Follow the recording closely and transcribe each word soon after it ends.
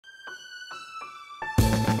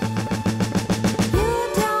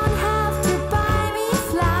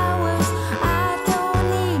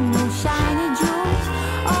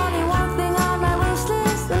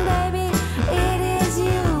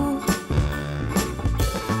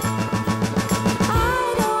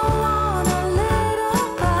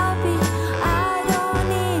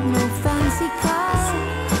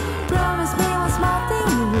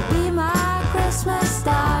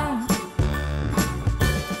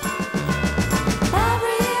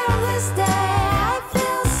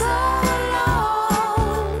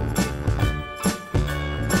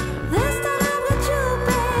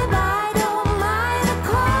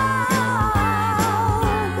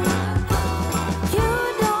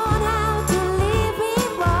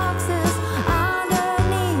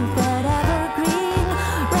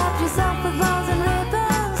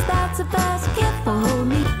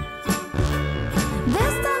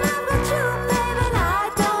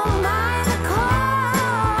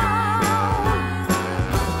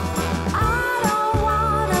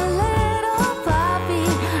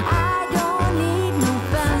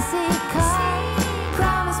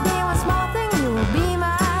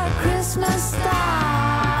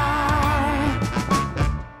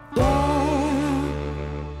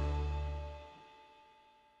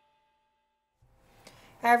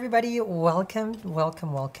everybody. Welcome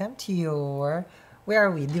to your, where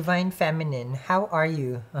are we? Divine Feminine. How are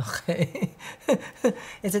you? Okay.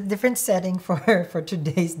 It's a different setting for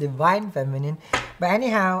today's Divine Feminine. But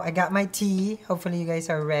anyhow, I got my tea. Hopefully you guys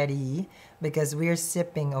are ready because we're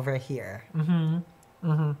sipping over here.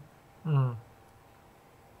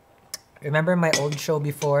 Remember my old show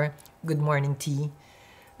before, Good Morning Tea,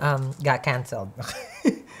 got canceled.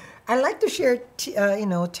 I like to share,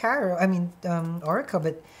 tarot. I mean, oracle,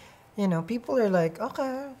 but people are like,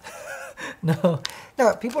 okay, no,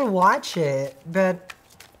 people watch it, but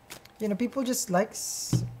people just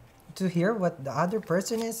to hear what the other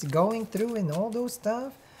person is going through and all those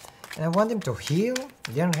stuff, and I want them to heal.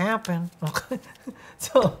 It didn't happen. Okay,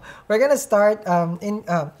 so we're gonna start. Let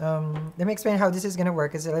me explain how this is gonna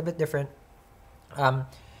work. It's a little bit different.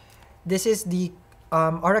 This is the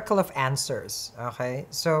Oracle of Answers. Okay,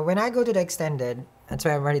 so when I go to the extended, that's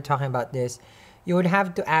why I'm already talking about this, you would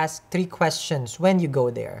have to ask 3 questions when you go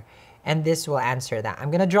there, and this will answer that. I'm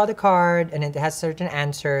gonna draw the card, and it has certain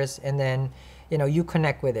answers, and then you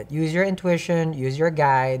connect with it. Use your intuition, use your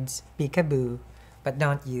guides, peekaboo, but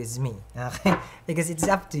don't use me. Okay, because it's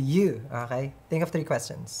up to you. Okay, think of 3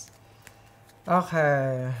 questions.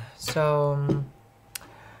 Okay, so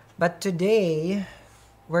but today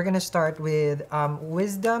we're gonna start with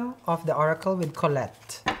Wisdom of the Oracle with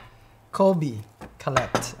Colette.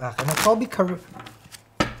 Colette. Okay,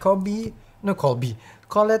 no,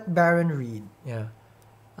 Colette Baron Reed. Yeah.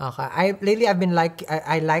 Okay. Lately I've been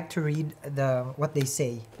I like to read what they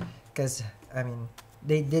say, because I mean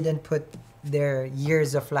they didn't put their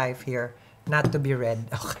years of life here not to be read.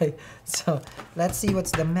 Okay. So let's see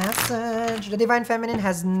what's the message. The Divine Feminine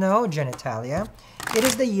has no genitalia. It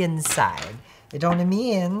is the yin side. It only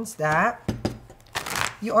means that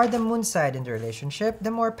you are the moon side in the relationship, the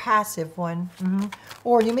more passive one.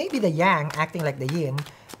 Or you may be the yang, acting like the yin,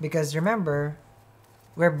 because remember,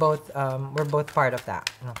 we're both part of that.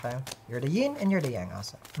 Okay, you're the yin and you're the yang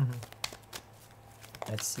also.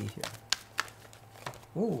 Let's see here.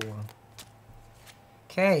 Ooh.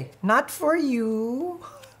 Okay, not for you.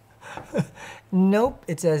 Nope,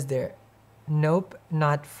 it says there. Nope,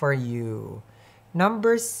 not for you.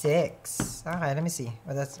 Number 6. Okay, let me see.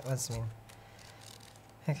 What's mean?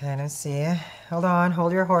 Okay, let me see. Hold on,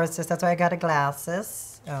 hold your horses. That's why I got the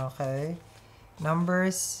glasses. Okay.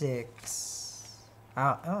 Number 6.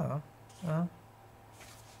 Well,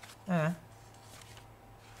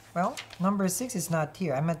 number 6 is not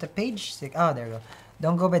here. I'm at the page 6. Oh, there we go.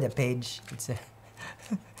 Don't go by the page. It's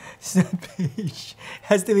not page.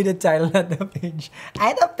 Has to be the title, not the page.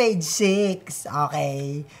 I'm at page 6.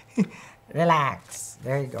 Okay. Relax.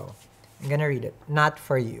 There you go. I'm gonna read it. Not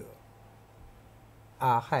for you.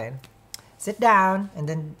 Okay. Sit down and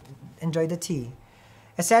then enjoy the tea.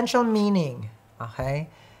 Essential meaning. Okay.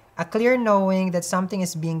 A clear knowing that something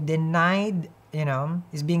is being denied,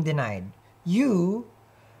 is being denied. You,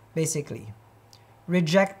 basically.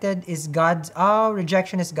 Rejection is God's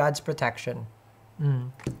protection.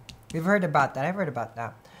 We've heard about that. I've heard about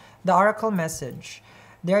that. The oracle message.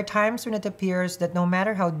 There are times when it appears that no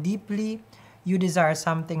matter how deeply you desire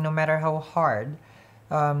something, no matter how hard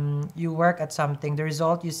you work at something, the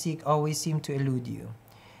result you seek always seems to elude you.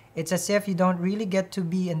 It's as if you don't really get to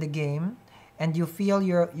be in the game, and you feel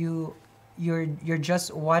you're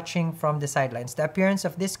just watching from the sidelines. The appearance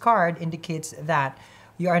of this card indicates that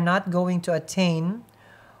you are not going to attain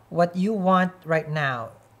what you want right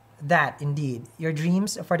now. That indeed, your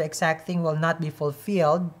dreams for the exact thing will not be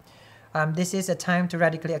fulfilled. This is a time to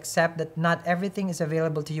radically accept that not everything is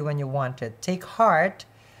available to you when you want it. Take heart,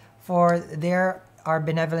 for there are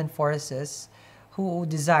benevolent forces who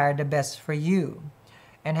desire the best for you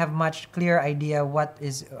and have much clearer idea what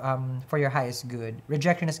is for your highest good.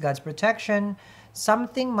 Rejection is God's protection.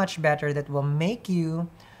 Something much better that will make you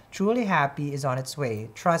truly happy is on its way.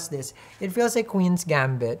 Trust this. It feels like Queen's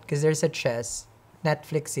Gambit because there's a chess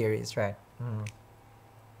Netflix series, right?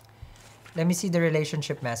 Let me see the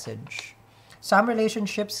relationship message. Some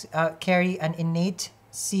relationships carry an innate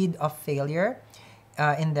seed of failure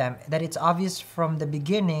in them, that it's obvious from the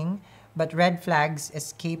beginning, but red flags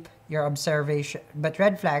escape your observation,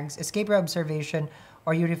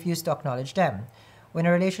 or you refuse to acknowledge them. When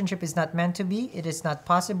a relationship is not meant to be, it is not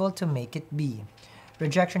possible to make it be.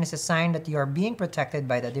 Rejection is a sign that you are being protected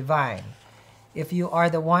by the divine. If you are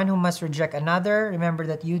the one who must reject another, remember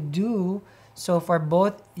that you do so for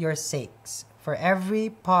both your sakes. For every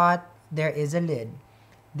pot, there is a lid.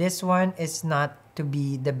 This one is not to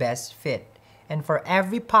be the best fit. And for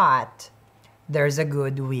every pot, there's a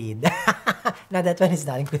good weed. Now that one is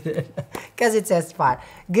not included because it says pot.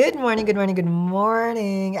 Good morning,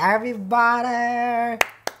 everybody.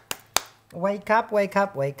 Wake up, wake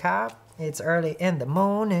up, wake up. It's early in the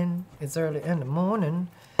morning. It's early in the morning.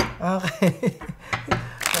 Okay.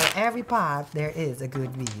 For every pot, there is a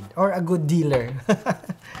good weed or a good dealer.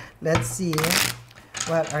 Let's see.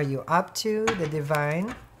 What are you up to? The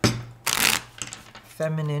divine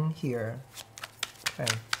feminine here.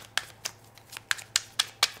 Okay.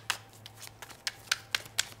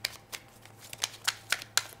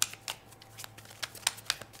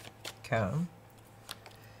 Okay.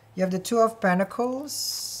 You have the Two of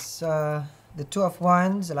Pentacles, the Two of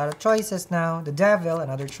Wands, a lot of choices now. The Devil,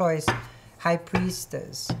 another choice. High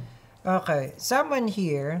Priestess. Okay, someone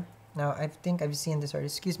here. Now I think I've seen this already.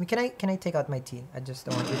 Excuse me. Can I take out my tea? I just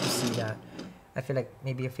don't want you to see that. I feel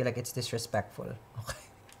like it's disrespectful. Okay.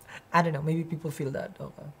 I don't know. Maybe people feel that.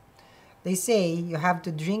 Okay. They say you have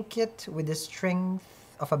to drink it with the strength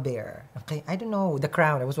of a bear. Okay. I don't know. The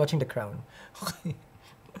Crown. I was watching The Crown. Okay.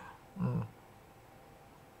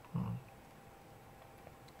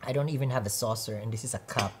 I don't even have a saucer, and this is a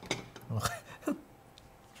cup.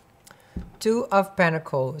 Two of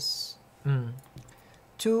Pentacles.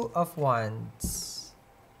 Two of Wands.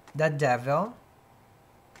 The Devil.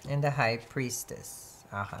 And the High Priestess.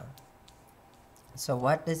 So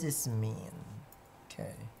what does this mean?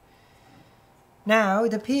 Okay. Now,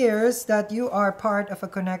 it appears that you are part of a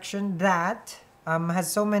connection that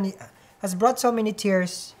has brought so many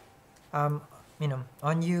tears on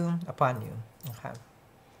you, upon you. Okay.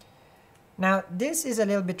 Now, this is a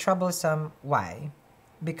little bit troublesome. Why?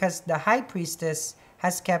 Because the High Priestess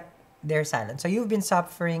has kept their silence. So you've been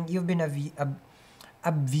suffering, you've been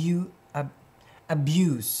abuse.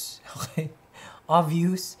 Okay?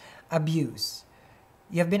 Abuse.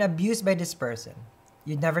 You have been abused by this person.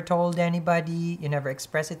 You never told anybody, you never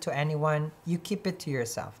expressed it to anyone, you keep it to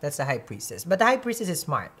yourself. That's the High Priestess. But the High Priestess is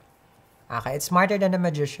smart. Okay, it's smarter than the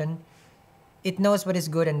Magician. It knows what is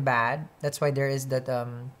good and bad. That's why there is that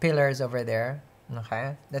pillars over there.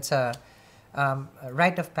 Okay, that's a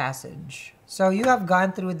rite of passage. So you have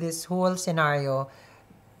gone through this whole scenario,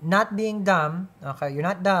 not being dumb. Okay, you're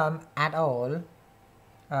not dumb at all.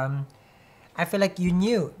 I feel like you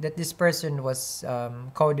knew that this person was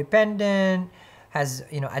codependent, has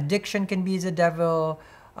addiction can be the devil,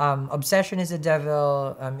 obsession is the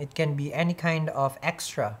devil. It can be any kind of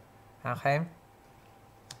extra. Okay.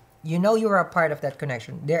 You know you are a part of that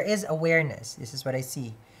connection. There is awareness. This is what I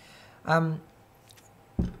see. But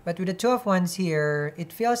with the Two of Wands here,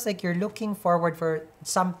 it feels like you're looking forward for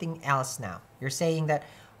something else now. You're saying that,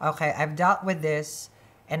 okay, I've dealt with this,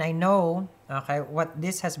 and I know, okay, what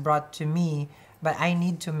this has brought to me, but I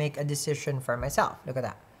need to make a decision for myself. Look at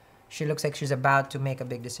that. She looks like she's about to make a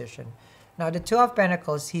big decision. Now, the Two of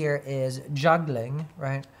Pentacles here is juggling,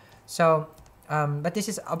 right? So, but this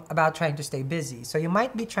is about trying to stay busy. So you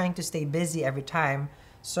might be trying to stay busy every time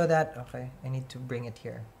so that, okay, I need to bring it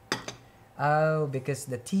here. Oh, because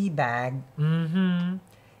the tea bag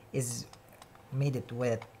is made it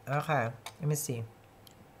wet. Okay, let me see.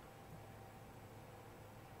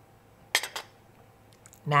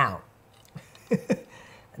 Now,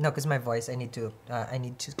 no, because my voice, I need to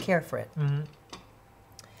care for it.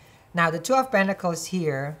 Now, the Two of Pentacles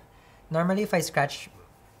here. Normally, if I scratch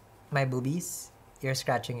my boobies, you're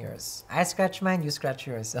scratching yours. I scratch mine, you scratch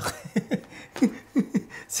yours.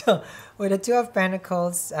 So, with the Two of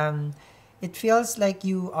Pentacles, it feels like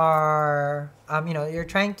you are, you're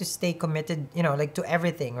trying to stay committed, like to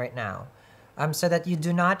everything right now. So that you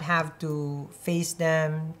do not have to face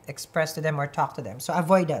them, express to them, or talk to them. So,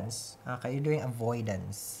 avoidance. Okay, you're doing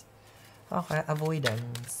avoidance. Okay,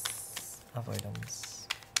 avoidance. Avoidance.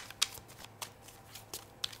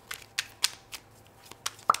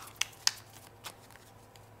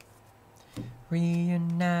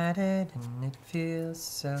 Reunited and it feels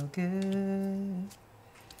so good.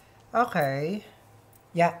 Okay.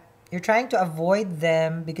 Yeah, you're trying to avoid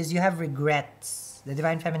them because you have regrets. The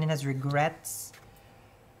Divine Feminine has regrets.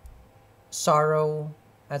 Sorrow.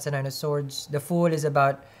 That's a Nine of Swords. The Fool is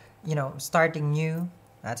about, starting new.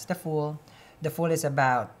 That's the Fool. The Fool is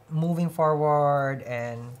about moving forward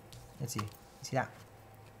and, let's see. See that?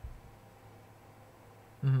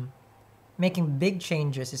 Making big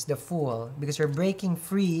changes is the Fool because you're breaking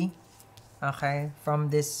free, okay, from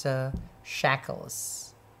this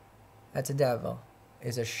shackles. That's a devil.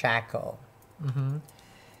 Is a shackle.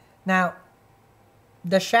 Now,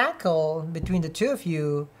 the shackle between the two of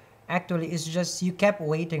you actually is just you kept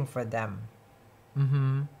waiting for them.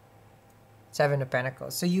 Seven of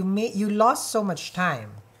Pentacles. So you lost so much time.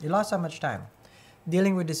 You lost so much time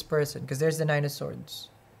dealing with this person because there's the Nine of Swords.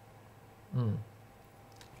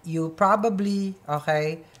 You probably,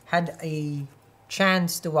 okay, had a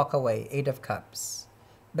chance to walk away. Eight of Cups.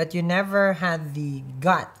 but you never had the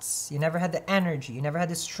guts, you never had the energy, you never had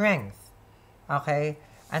the strength, okay,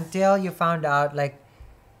 until you found out, like,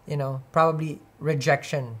 you know, probably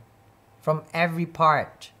rejection from every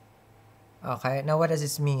part. Okay, now what does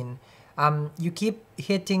this mean? You keep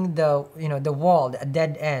hitting the, you know, the wall, a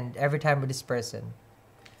dead end every time with this person.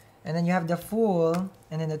 And then you have the Fool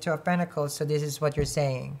and then the Two of Pentacles. So this is what you're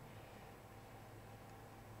saying.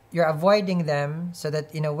 You're avoiding them so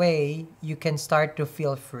that in a way you can start to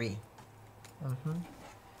feel free.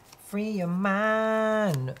 Free your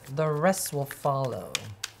mind, the rest will follow.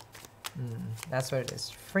 That's what it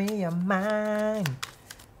is. Free your mind,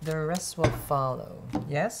 the rest will follow.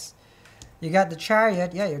 Yes? You got the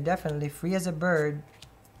Chariot. Yeah, you're definitely free as a bird.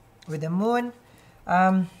 With the Moon,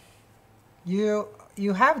 you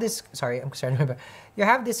have this, sorry, I'm sorry, you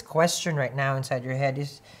have this question right now inside your head,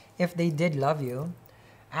 is if they did love you.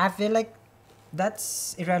 I feel like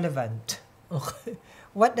that's irrelevant. Okay.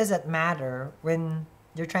 What does it matter when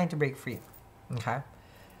you're trying to break free? Okay.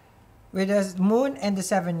 With the Moon and the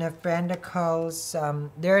Seven of Pentacles,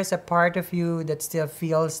 there is a part of you that still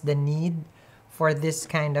feels the need for this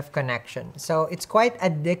kind of connection. So it's quite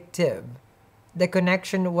addictive. The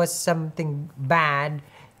connection was something bad,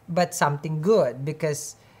 but something good,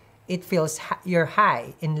 because it feels you're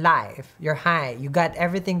high in life. You're high. You got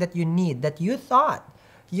everything that you need, that you thought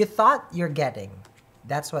you're getting.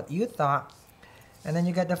 That's what you thought. And then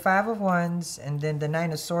you got the Five of Wands and then the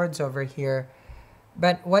Nine of Swords over here.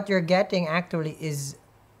 But what you're getting actually is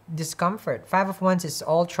discomfort. Five of Wands is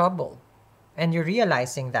all trouble. And you're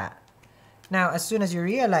realizing that. Now, as soon as you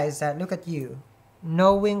realize that, look at you,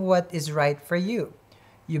 knowing what is right for you.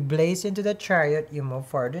 You blaze into the Chariot, you move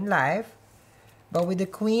forward in life. But with the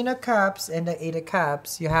Queen of Cups and the Eight of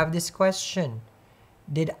Cups, you have this question.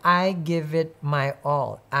 Did I give it my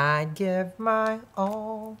all? I give my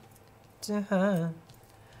all to her.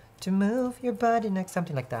 To move your body next,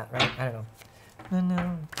 something like that, right? I don't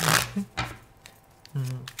know. No.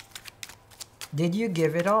 Did you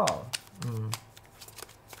give it all?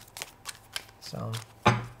 So,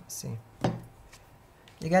 let's see.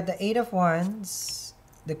 You got the Eight of Wands,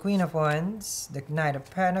 the Queen of Wands, the Knight of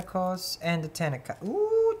Pentacles, and the Ten of Cups.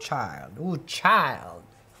 Ooh, child. Ooh, child.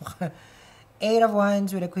 Eight of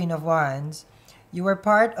Wands with the Queen of Wands. You were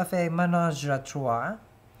part of a ménage à trois.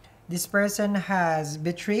 This person has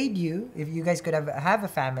betrayed you, if you guys could have a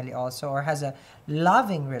family also, or has a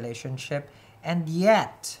loving relationship, and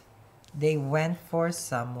yet they went for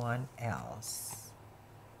someone else.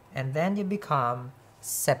 And then you become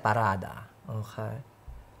separada. Okay?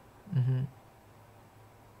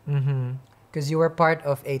 Because you were part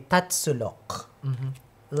of a tatsulok.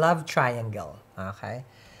 Love triangle. Okay?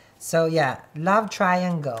 So yeah, love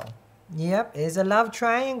triangle. Yep, it's a love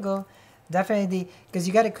triangle. Definitely, because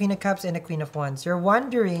you got a Queen of Cups and a Queen of Wands. You're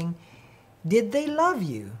wondering, did they love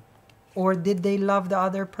you? Or did they love the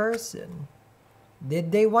other person?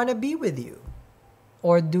 Did they want to be with you?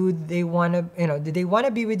 Or do they want to, did they want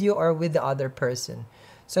to be with you or with the other person?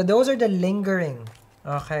 So those are the lingering,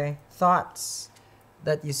 okay, thoughts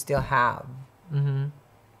that you still have. You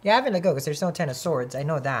haven't let go because there's no Ten of Swords. I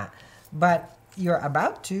know that. But you're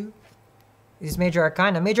about to. Is Major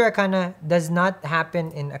Arcana. Major Arcana does not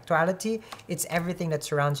happen in actuality. It's everything that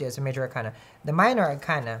surrounds you as a Major Arcana. The Minor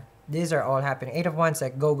Arcana, these are all happening. Eight of Wands,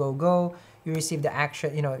 like go, go, go. You receive the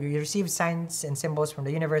action, you receive signs and symbols from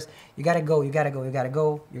the universe. You gotta go, you gotta go, you gotta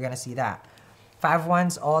go. You're gonna see that. Five of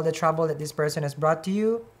Wands, all the trouble that this person has brought to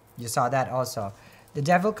you, you saw that also. The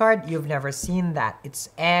Devil card, you've never seen that. It's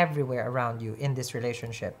everywhere around you in this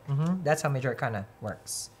relationship. That's how Major Arcana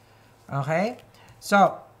works. Okay?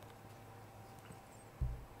 So,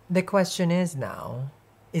 the question is now,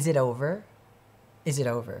 is it over? Is it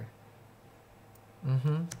over?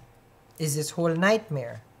 Is this whole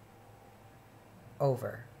nightmare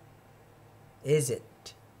over? Is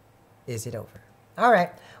it? Is it over? All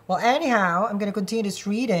right. Well, anyhow, I'm going to continue this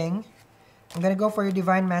reading. I'm going to go for your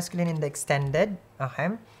Divine Masculine in the extended. Okay.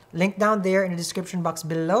 Link down there in the description box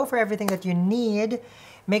below for everything that you need.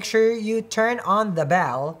 Make sure you turn on the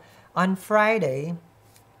bell. On Friday,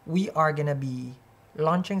 we are going to be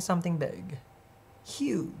launching something big.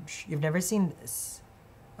 Huge. You've never seen this.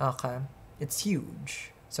 Okay. It's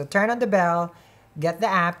huge. So turn on the bell. Get the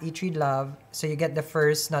app, Eat Read Love, so you get the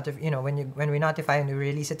first when we notify and we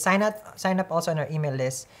release it. Sign up also on our email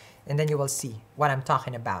list, and then you will see what I'm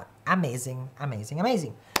talking about. Amazing, amazing,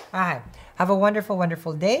 amazing. Okay. Have a wonderful,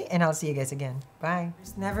 wonderful day, and I'll see you guys again. Bye.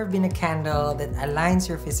 There's never been a candle that aligns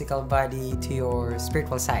your physical body to your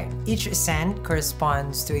spiritual side. Each scent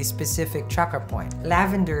corresponds to a specific chakra point.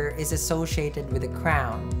 Lavender is associated with the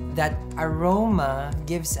crown. That aroma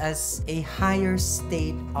gives us a higher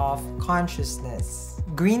state of consciousness.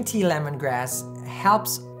 Green tea lemongrass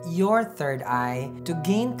helps your third eye to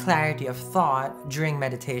gain clarity of thought during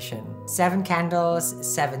meditation. 7 candles,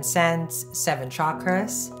 7 scents, 7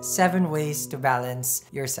 chakras, 7 ways to balance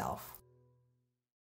yourself.